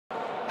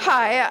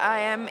Hi, I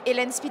am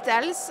Hélène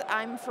Spitaels.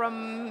 I'm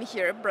from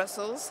here,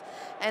 Brussels,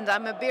 and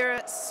I'm a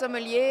beer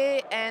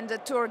sommelier and a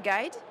tour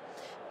guide.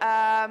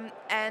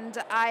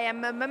 And I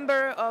am a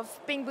member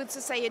of Pink Boot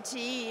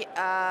Society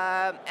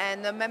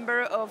and a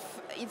member of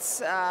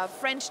its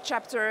French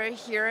chapter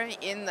here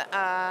in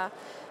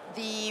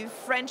the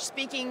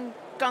French-speaking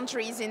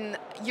countries in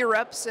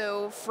Europe,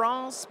 so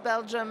France,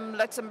 Belgium,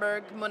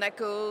 Luxembourg,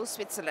 Monaco,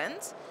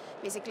 Switzerland,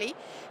 basically.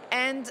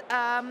 And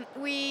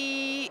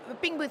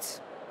Pink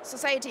Boot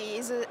Society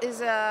is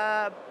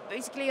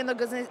basically an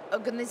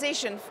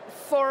organization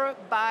for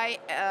by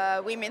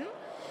women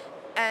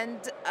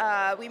and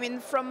women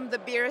from the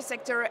beer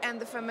sector and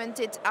the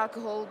fermented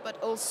alcohol,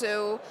 but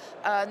also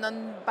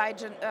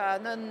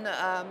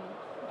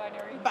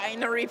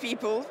non-binary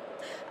people.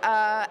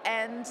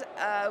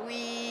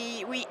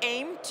 We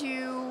aim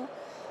to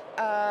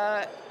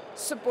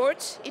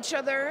support each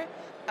other.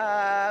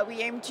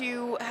 We aim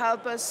to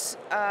help us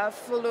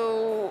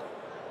follow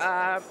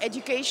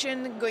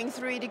education, going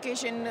through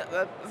education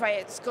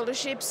via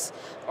scholarships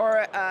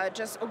or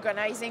just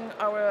organizing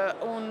our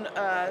own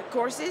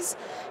courses.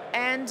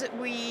 And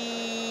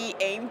we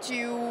aim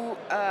to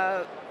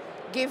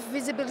give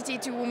visibility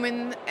to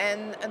women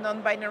and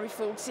non-binary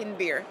folks in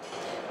beer.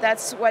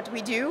 That's what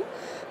we do.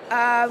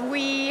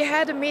 We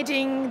had a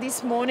meeting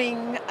this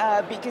morning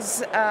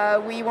because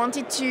we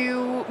wanted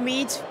to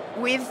meet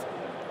with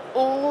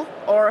all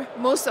or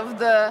most of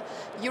the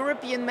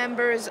European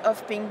members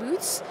of Pink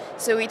Boots.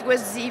 So it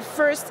was the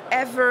first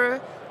ever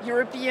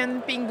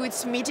European Pink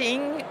Boots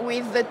meeting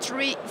with the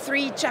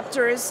three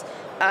chapters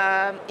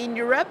in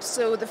Europe.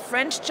 So the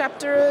French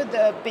chapter,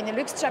 the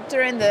Benelux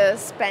chapter, and the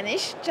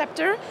Spanish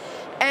chapter.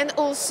 And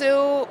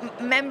also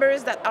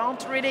members that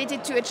aren't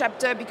related to a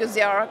chapter because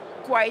they are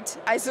quite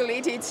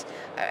isolated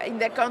in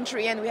their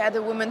country. And we had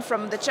a woman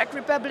from the Czech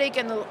Republic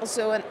and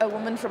also a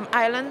woman from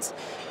Ireland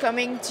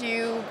coming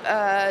to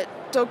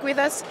talk with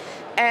us.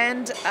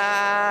 And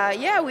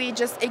we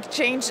just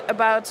exchanged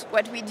about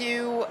what we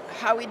do,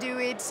 how we do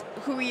it,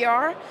 who we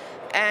are.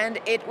 And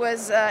it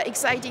was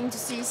exciting to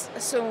see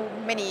so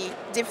many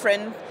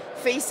different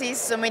faces,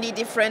 so many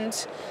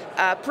different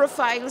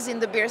profiles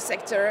in the beer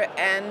sector,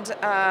 and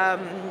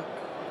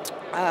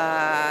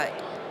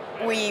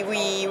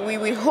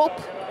we hope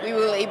we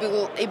will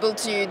able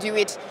to do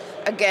it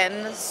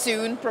again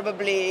soon,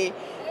 probably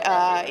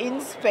in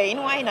Spain.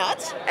 Why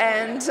not?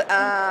 And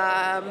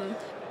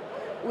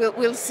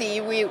we'll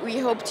see. We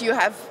hope to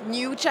have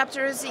new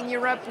chapters in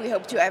Europe. We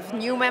hope to have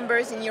new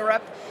members in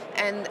Europe,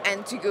 and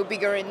to go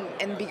bigger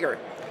and bigger.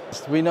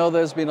 We know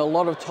there's been a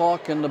lot of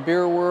talk in the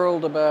beer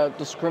world about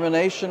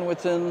discrimination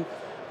within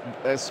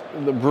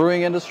the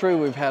brewing industry.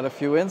 We've had a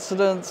few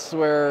incidents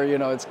where,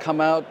 it's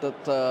come out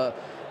that,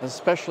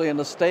 especially in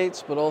the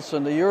States, but also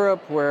in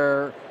Europe,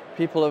 where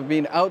people have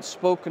been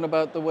outspoken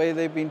about the way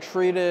they've been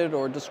treated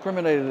or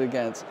discriminated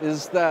against.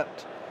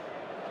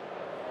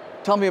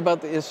 Tell me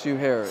about the issue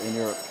here in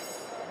Europe.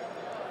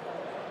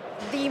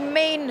 The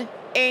main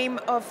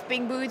aim of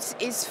Pink Boots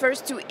is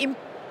first to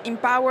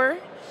empower,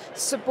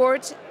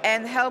 support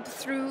and help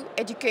through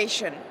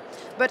education.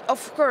 But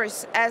of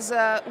course, as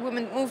a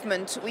women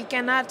movement, we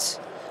cannot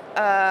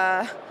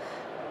help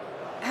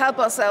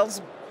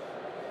ourselves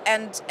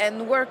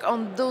and work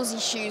on those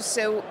issues.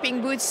 So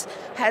Pink Boots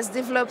has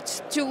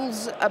developed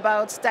tools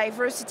about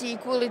diversity,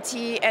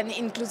 equality and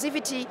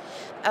inclusivity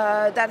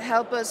that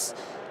help us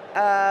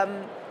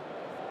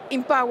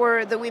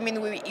empower the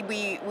women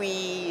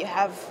we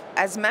have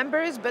as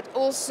members, but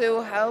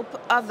also help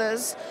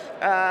others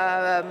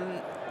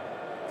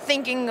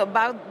thinking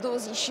about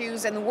those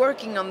issues and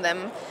working on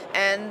them,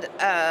 and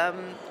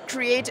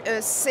create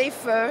a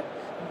safer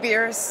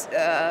beer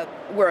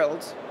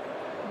world,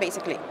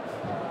 basically.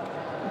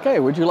 Okay,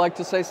 would you like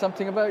to say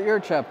something about your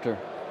chapter?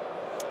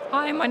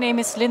 Hi, my name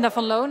is Linda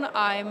van Loon.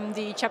 I'm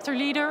the chapter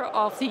leader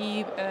of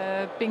the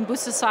Pink Boot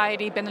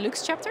Society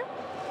Benelux chapter.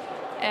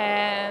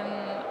 And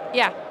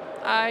yeah,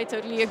 I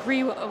totally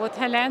agree with what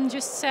Hélène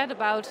just said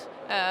about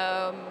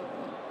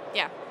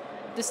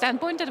the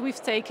standpoint that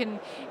we've taken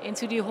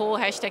into the whole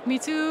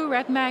 #MeToo,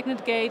 Red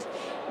Magnet Gate,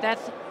 that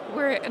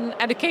we're an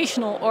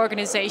educational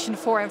organization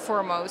for and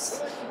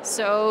foremost.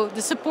 So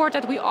the support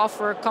that we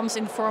offer comes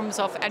in forms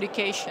of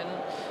education.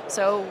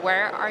 So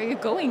where are you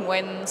going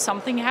when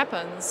something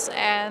happens?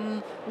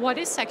 And what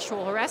is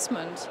sexual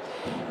harassment?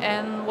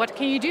 And what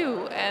can you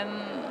do?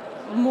 And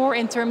more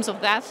in terms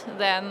of that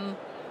than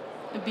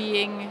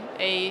being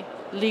a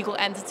legal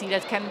entity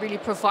that can really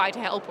provide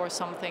help or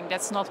something.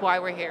 That's not why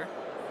we're here.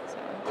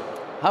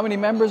 How many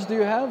members do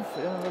you have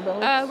in the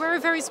Benelux? We're a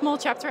very small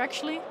chapter,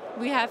 actually.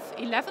 We have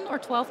 11 or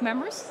 12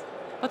 members,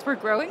 but we're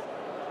growing.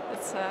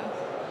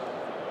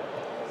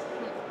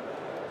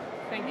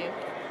 Thank you.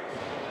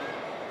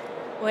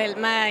 Well,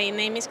 my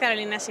name is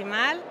Karolina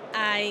Simal.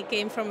 I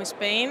came from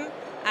Spain.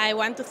 I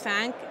want to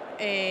thank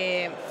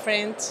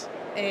French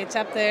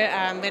chapter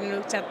and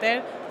Benelux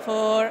chapter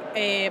for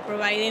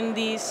providing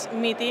this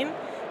meeting,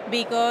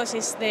 because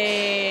it's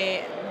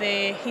the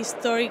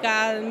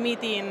historical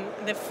meeting,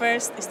 the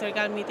first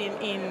historical meeting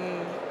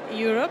in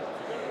Europe.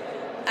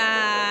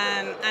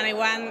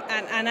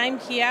 and I'm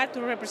here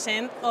to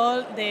represent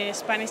all the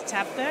Spanish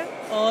chapter,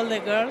 all the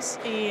girls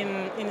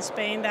in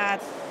Spain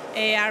that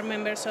are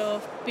members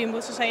of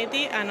Pinball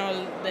Society, and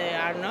all they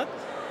are not.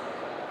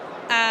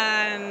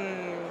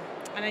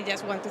 And I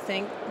just want to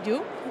thank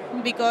you,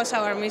 because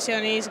our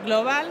mission is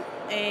global.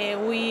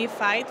 We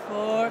fight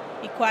for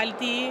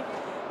equality,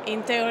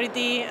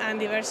 integrity, and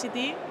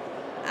diversity,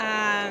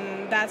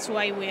 and that's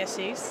why we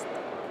exist.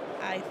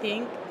 I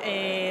think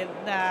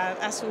that,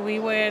 as we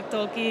were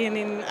talking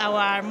in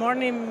our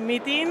morning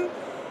meeting,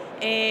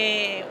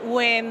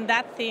 when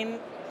that thing,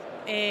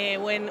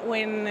 when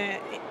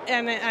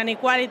an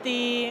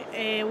equality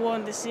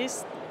won't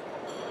exist,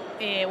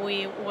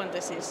 we won't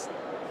exist.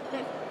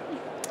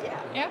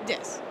 Yeah.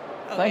 Yes.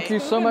 Okay. Thank you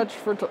so much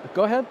for.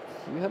 Go ahead.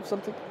 You have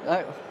something.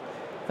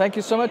 Thank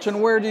you so much.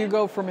 And where do you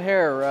go from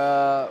here?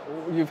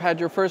 You've had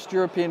your first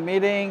European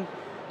meeting.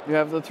 You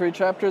have the 3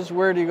 chapters.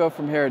 Where do you go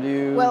from here? Do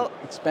you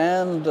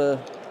expand?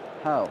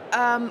 How?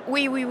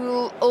 We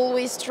will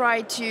always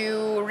try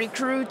to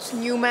recruit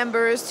new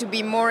members to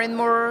be more and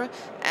more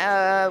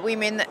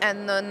women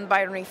and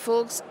non-binary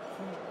folks.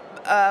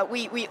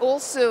 We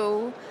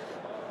also.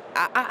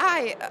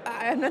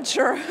 I'm not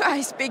sure I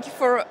speak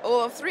for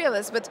all 3 of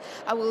us, but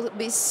I will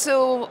be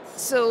so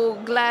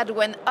glad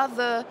when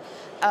other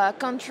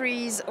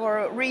countries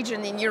or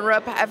region in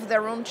Europe have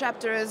their own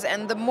chapters,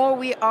 and the more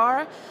we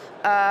are,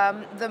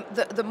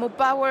 the more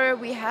power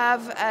we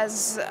have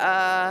as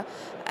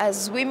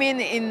women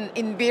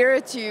in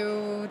beer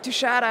to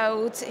shout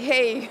out,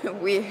 hey,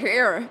 we're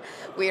here,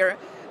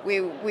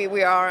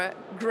 we are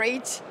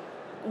great,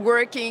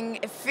 working,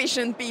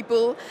 efficient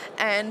people,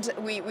 and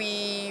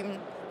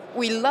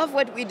we love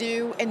what we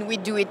do, and we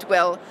do it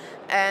well.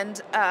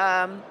 And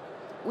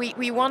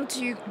we want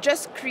to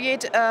just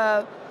create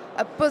a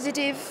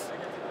positive,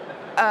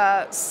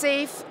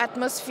 safe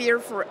atmosphere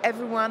for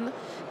everyone.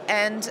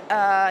 And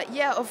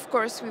yeah, of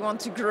course, we want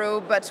to grow,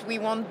 but we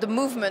want the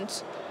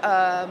movement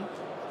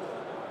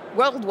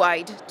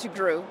worldwide to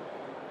grow.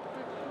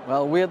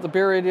 Well, we at the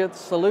Beer Idiots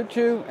salute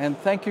you, and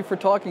thank you for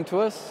talking to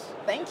us.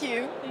 Thank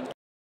you.